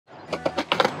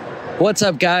What's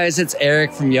up, guys? It's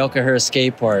Eric from Yokohama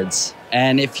Skateboards.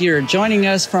 And if you're joining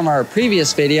us from our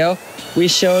previous video, we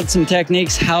showed some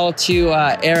techniques how to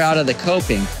air out of the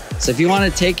coping. So if you want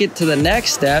to take it to the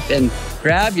next step and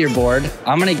grab your board,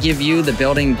 I'm going to give you the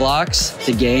building blocks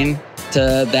to gain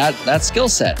to that skill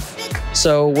set.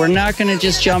 So we're not going to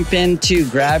just jump into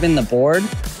grabbing the board.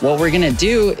 What we're going to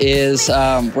do is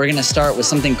we're going to start with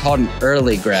something called an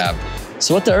early grab.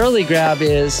 So what the early grab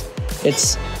is,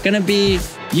 it's going to be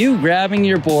you grabbing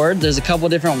your board. There's a couple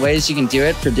different ways you can do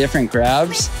it for different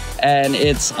grabs. And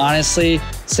it's honestly,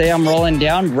 say I'm rolling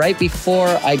down, right before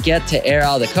I get to air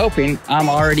out of the coping, I'm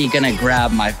already gonna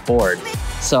grab my board.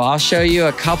 So I'll show you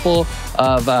a couple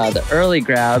of the early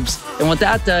grabs. And what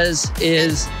that does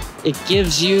is it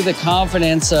gives you the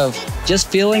confidence of just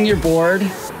feeling your board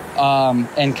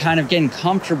and kind of getting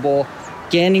comfortable,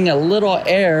 gaining a little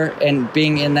air and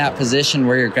being in that position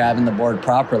where you're grabbing the board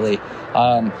properly.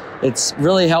 It's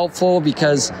really helpful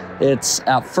because it's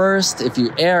at first, if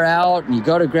you air out and you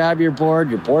go to grab your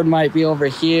board might be over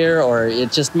here, or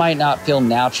it just might not feel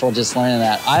natural just learning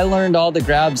that. I learned all the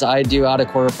grabs I do out of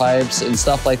quarter pipes and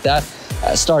stuff like that,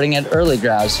 starting at early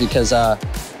grabs, because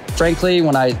frankly,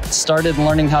 when I started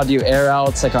learning how to do air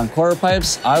outs like on quarter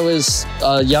pipes, I was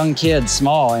a young kid,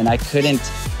 small, and I couldn't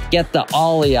get the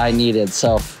ollie I needed.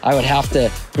 So I would have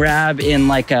to grab in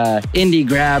like a indie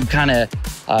grab kind of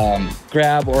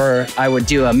grab, or I would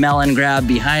do a melon grab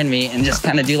behind me and just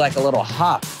kind of do like a little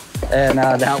hop. And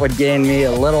that would gain me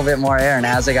a little bit more air. And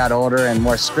as I got older and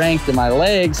more strength in my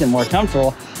legs and more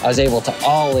comfortable, I was able to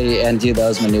ollie and do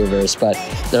those maneuvers. But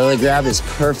the early grab is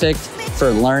perfect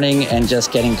for learning and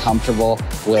just getting comfortable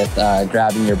with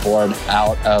grabbing your board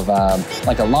out of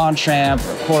like a launch ramp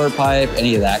or quarter pipe,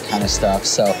 any of that kind of stuff.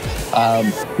 So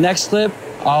next clip,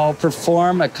 I'll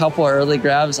perform a couple early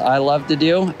grabs I love to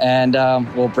do, and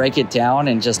we'll break it down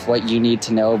and just what you need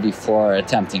to know before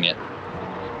attempting it.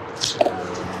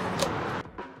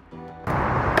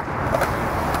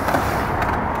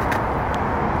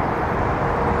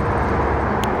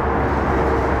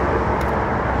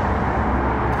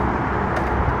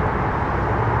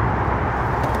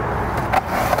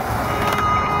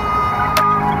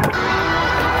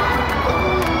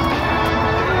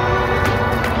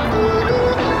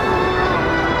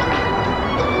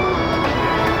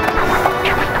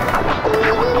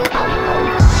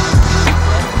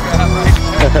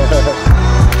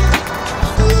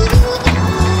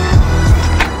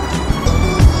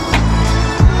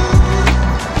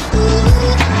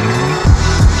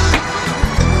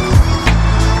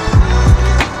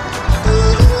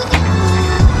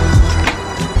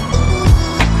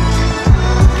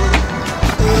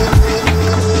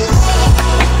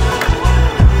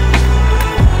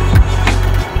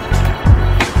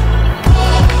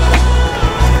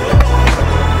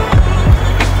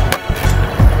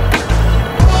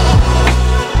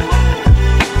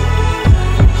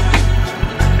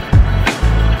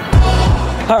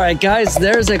 All right, guys,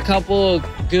 there's a couple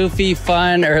goofy,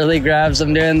 fun early grabs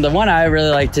I'm doing. The one I really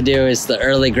like to do is the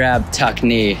early grab tuck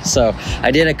knee. So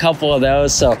I did a couple of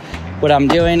those. So what I'm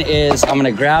doing is I'm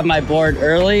gonna grab my board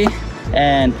early,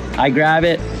 and I grab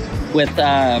it with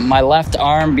my left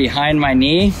arm behind my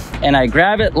knee, and I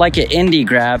grab it like an indie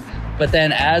grab, but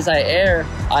then as I air,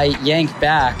 I yank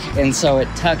back, and so it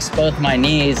tucks both my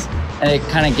knees, and it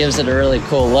kind of gives it a really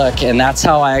cool look. And that's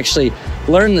how I actually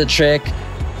learned the trick.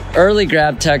 Early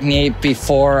grab technique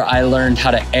before I learned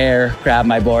how to air grab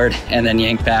my board and then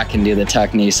yank back and do the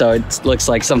tuck knee. So it looks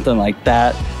like something like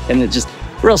that, and it's just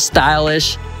real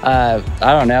stylish. I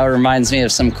don't know, it reminds me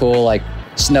of some cool like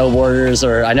snowboarders,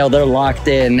 or I know they're locked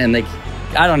in and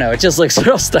I don't know, it just looks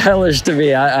real stylish to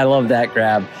me. I love that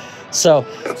grab. So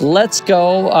let's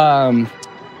go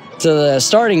to the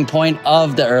starting point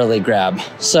of the early grab.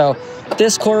 So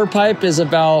this quarter pipe is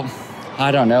about,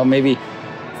 I don't know, maybe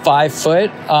 5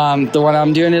 foot, the one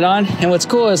I'm doing it on. And what's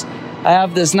cool is I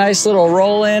have this nice little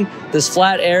roll in, this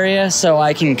flat area, so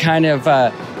I can kind of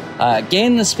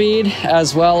gain the speed,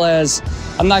 as well as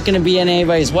I'm not gonna be in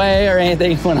anybody's way or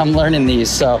anything when I'm learning these.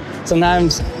 So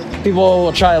sometimes people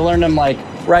will try to learn them like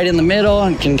right in the middle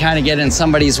and can kind of get in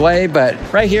somebody's way, but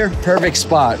right here, perfect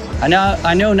spot. I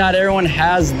know not everyone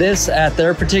has this at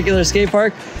their particular skate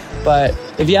park, but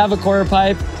if you have a quarter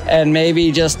pipe and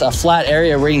maybe just a flat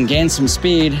area where you can gain some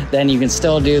speed, then you can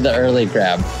still do the early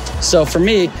grab. So for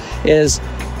me is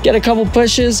get a couple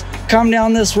pushes, come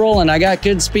down this roll, and I got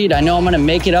good speed. I know I'm gonna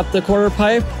make it up the quarter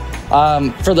pipe.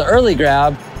 For the early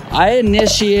grab, I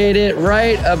initiate it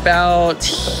right about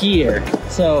here.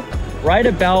 So right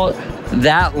about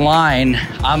that line,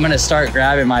 I'm gonna start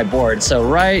grabbing my board. So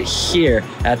right here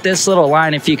at this little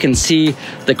line, if you can see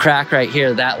the crack right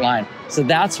here, that line. So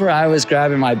that's where I was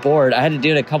grabbing my board. I had to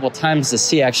do it a couple times to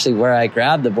see actually where I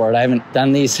grabbed the board. I haven't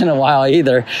done these in a while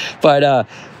either. But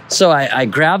so I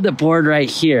grabbed the board right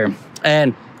here,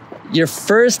 and your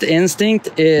first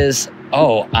instinct is,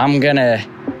 oh, I'm gonna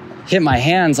hit my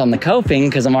hands on the coping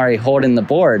because I'm already holding the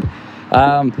board.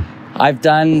 I've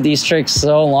done these tricks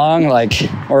so long,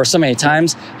 or so many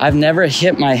times, I've never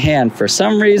hit my hand. For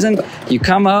some reason, you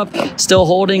come up, still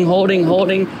holding,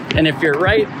 and if you're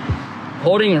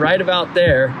holding right about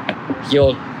there,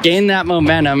 you'll gain that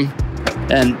momentum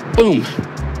and boom,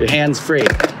 your hand's free.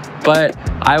 But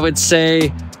I would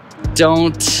say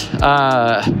don't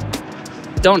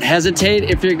hesitate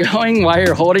if you're going while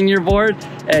you're holding your board,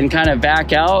 and kind of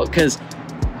back out, because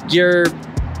your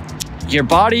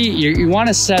body, you want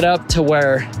to set up to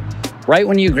where right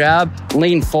when you grab,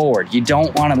 lean forward. You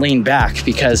don't want to lean back,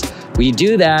 because when you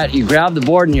do that, you grab the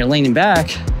board and you're leaning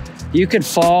back, you could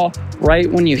fall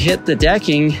right when you hit the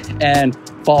decking and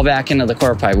fall back into the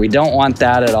core pipe. We don't want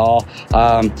that at all.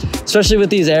 Especially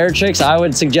with these air tricks, I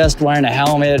would suggest wearing a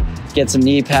helmet, get some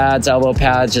knee pads, elbow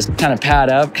pads, just kind of pad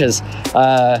up, because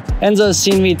Enzo's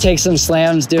seen me take some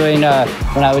slams doing,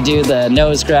 when I would do the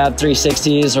nose grab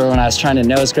 360s, or when I was trying to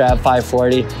nose grab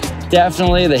 540.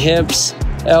 Definitely the hips,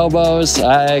 elbows,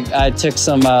 I took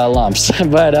some lumps.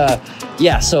 But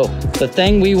yeah, so the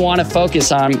thing we want to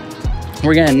focus on,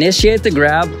 we're gonna initiate the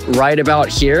grab right about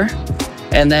here,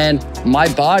 and then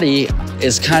my body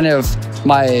is kind of,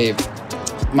 my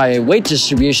weight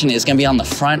distribution is gonna be on the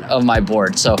front of my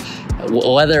board. So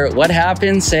what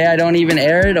happens, say I don't even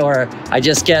air it, or I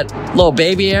just get little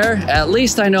baby air, at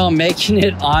least I know I'm making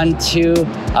it onto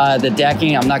the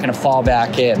decking. I'm not gonna fall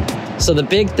back in. So the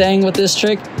big thing with this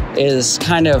trick is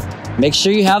kind of make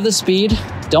sure you have the speed,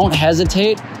 don't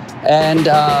hesitate, and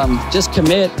just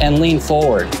commit and lean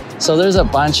forward. So there's a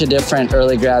bunch of different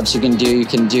early grabs you can do. You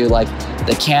can do like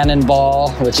the cannonball,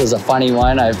 which is a funny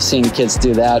one. I've seen kids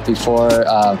do that before,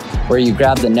 where you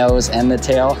grab the nose and the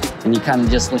tail, and you kind of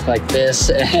just look like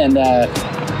this. And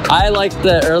I like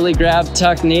the early grab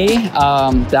tuck knee.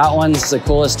 That one's the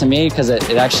coolest to me, because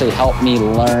it actually helped me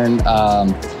learn.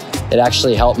 It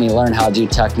actually helped me learn how to do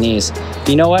tuck knees.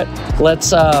 You know what?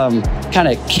 Let's kind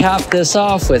of cap this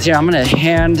off with here. I'm gonna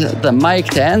hand the mic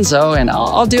to Enzo, and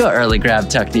I'll do an early grab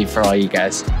tuck knee for all you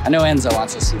guys. I know Enzo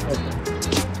wants to see it.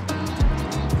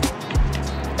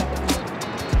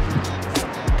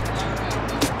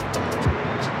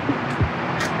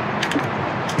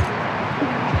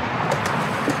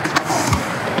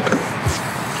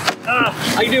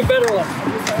 I can do a better one.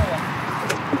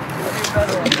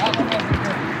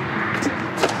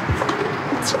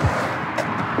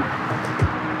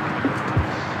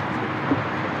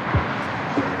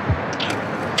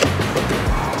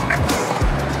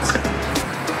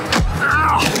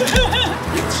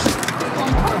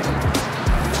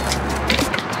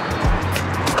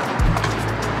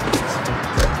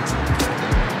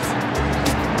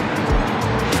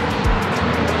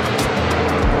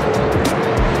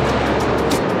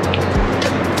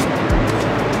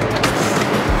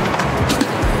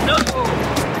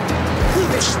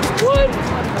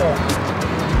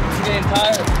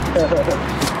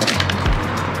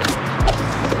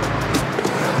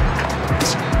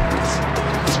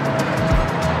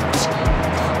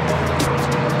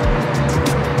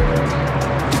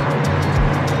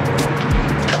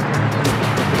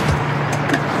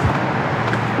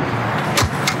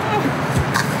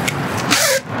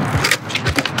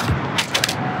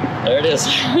 There it is.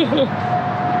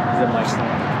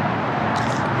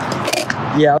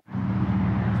 Yeah.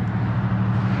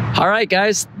 All right,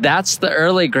 guys, that's the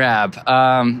early grab.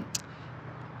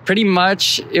 Pretty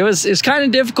much, it's kind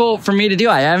of difficult for me to do.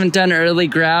 I haven't done early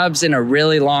grabs in a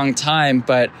really long time,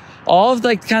 but all of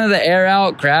like kind of the air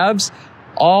out grabs,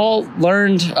 all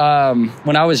learned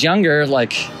when I was younger,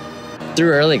 like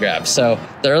through early grabs. So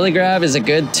the early grab is a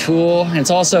good tool.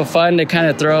 It's also fun to kind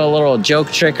of throw a little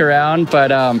joke trick around,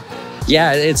 but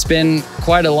yeah, it's been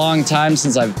quite a long time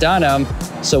since I've done them.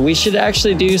 So we should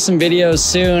actually do some videos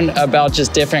soon about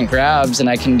just different grabs, and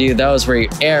I can do those where you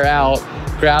air out,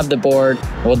 grab the board,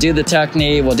 we'll do the tuck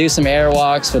knee, we'll do some air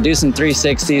walks, we'll do some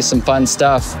 360s, some fun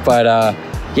stuff. But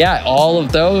yeah, all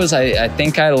of those, I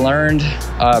think I learned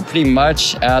pretty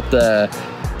much at the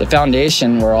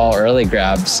foundation were all early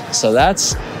grabs. So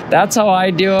that's that's how I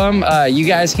do them. You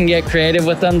guys can get creative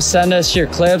with them. Send us your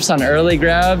clips on early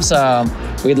grabs.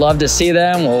 We'd love to see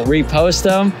them. We'll repost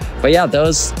them. But yeah,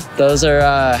 those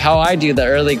are how I do the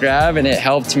early grab, and it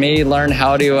helped me learn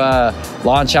how to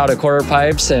launch out of quarter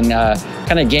pipes and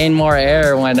kind of gain more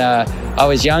air. When I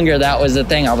was younger, that was the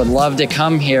thing. I would love to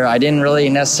come here. I didn't really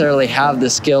necessarily have the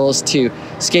skills to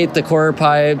skate the quarter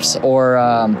pipes or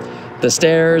the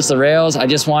stairs, the rails. I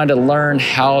just wanted to learn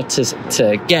how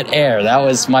to get air. That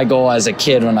was my goal as a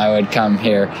kid when I would come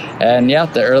here. And yeah,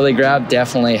 the early grab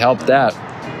definitely helped that.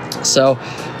 So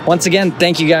once again,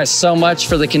 thank you guys so much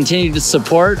for the continued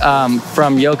support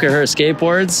from Yokohama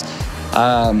Skateboards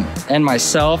and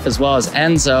myself, as well as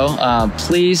Enzo.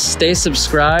 Please stay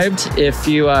subscribed if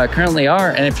you currently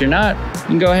are. And if you're not, you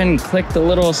can go ahead and click the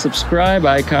little subscribe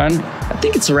icon. I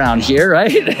think it's around here,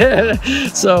 right?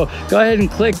 So go ahead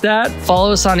and click that.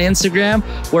 Follow us on Instagram.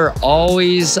 We're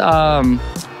always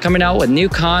coming out with new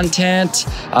content,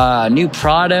 new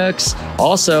products.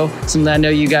 Also, something I know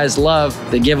you guys love,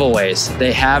 the giveaways.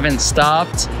 They haven't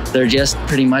stopped. They're just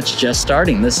pretty much just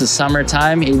starting. This is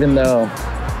summertime, even though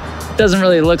it doesn't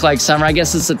really look like summer. I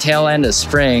guess it's the tail end of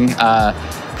spring,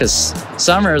 because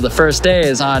summer, the first day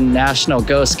is on National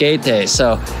Go Skate Day.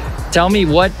 So tell me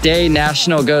what day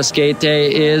National Go Skate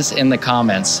Day is in the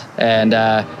comments. And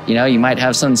you know, you might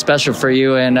have something special for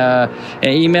you in an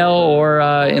email or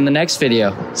in the next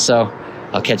video. So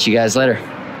I'll catch you guys later.